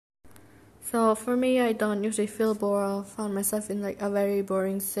So for me, I don't usually feel bored or find myself in like a very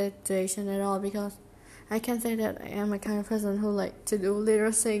boring situation at all because I can say that I am a kind of person who like to do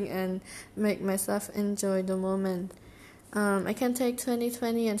little thing and make myself enjoy the moment. I can take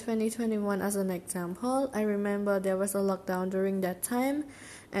 2020 and 2021 as an example. I remember there was a lockdown during that time,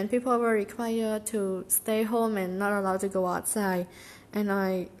 and people were required to stay home and not allowed to go outside.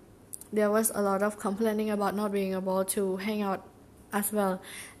 And there was a lot of complaining about not being able to hang out as well.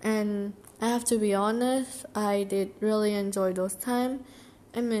 And I have to be honest, I did really enjoy those time.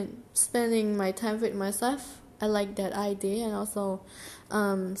 I mean, spending my time with myself. I like that idea, and also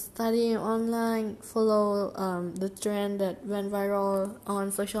studying online, follow the trend that went viral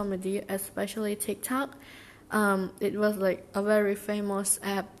on social media, especially TikTok. It was like a very famous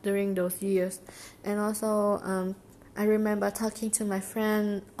app during those years, and also I remember talking to my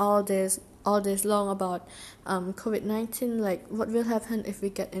friend all days long about COVID-19, like what will happen if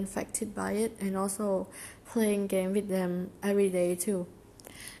we get infected by it, and also playing game with them every day too.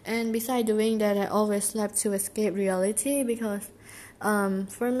 And besides doing that, I always slept to escape reality because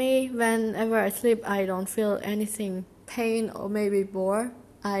for me, whenever I sleep, I don't feel anything pain or maybe bored.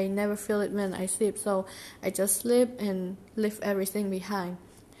 I never feel it when I sleep, so I just sleep and leave everything behind.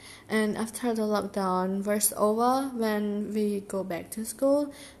 And after the lockdown was over, when we go back to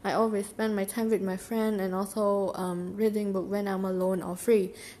school, I always spend my time with my friend and also reading book when I'm alone or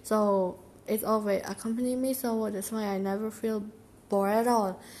free. So it's always accompany me. So that's why I never feel bored at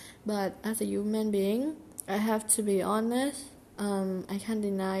all. But as a human being, I have to be honest. I can't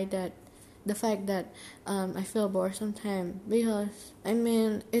deny that the fact that I feel bored sometimes because I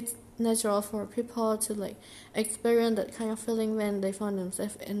mean it's natural for people to like experience that kind of feeling when they find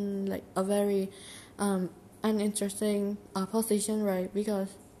themselves in like a very uninteresting position, right? Because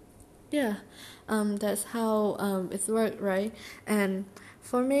yeah, that's how it's worked, right? And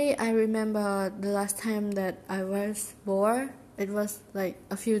for me, I remember the last time that I was bored. It was like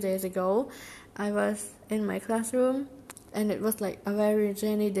a few days ago. I was in my classroom, and it was like a very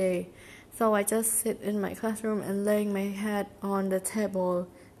rainy day. So I just sit in my classroom and laying my head on the table,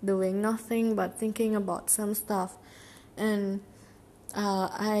 doing nothing but thinking about some stuff. And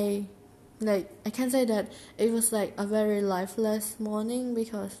I can say that it was like a very lifeless morning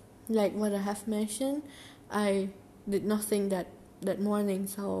because like what I have mentioned, I did nothing that morning.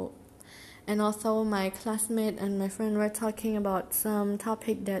 So and also my classmate and my friend were talking about some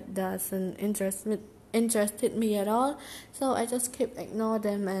topic that doesn't interested me at all. So I just keep ignore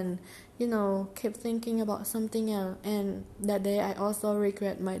them and keep thinking about something else. And that day I also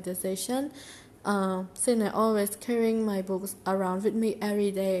regret my decision. Since I always carrying my books around with me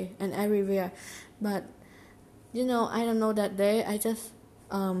every day and everywhere, but I don't know, that day I just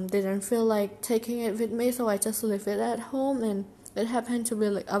didn't feel like taking it with me, so I just leave it at home. And it happened to be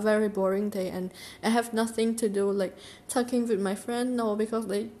like a very boring day, and I have nothing to do like talking with my friend. No, because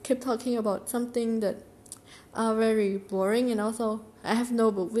they keep talking about something that are very boring, and also I have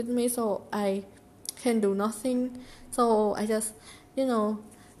no book with me, so I can do nothing. So I just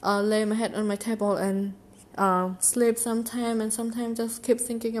lay my head on my table and sleep sometime, and sometimes just keep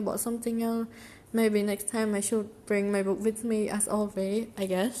thinking about something else. Maybe next time I should bring my book with me as always, I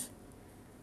guess.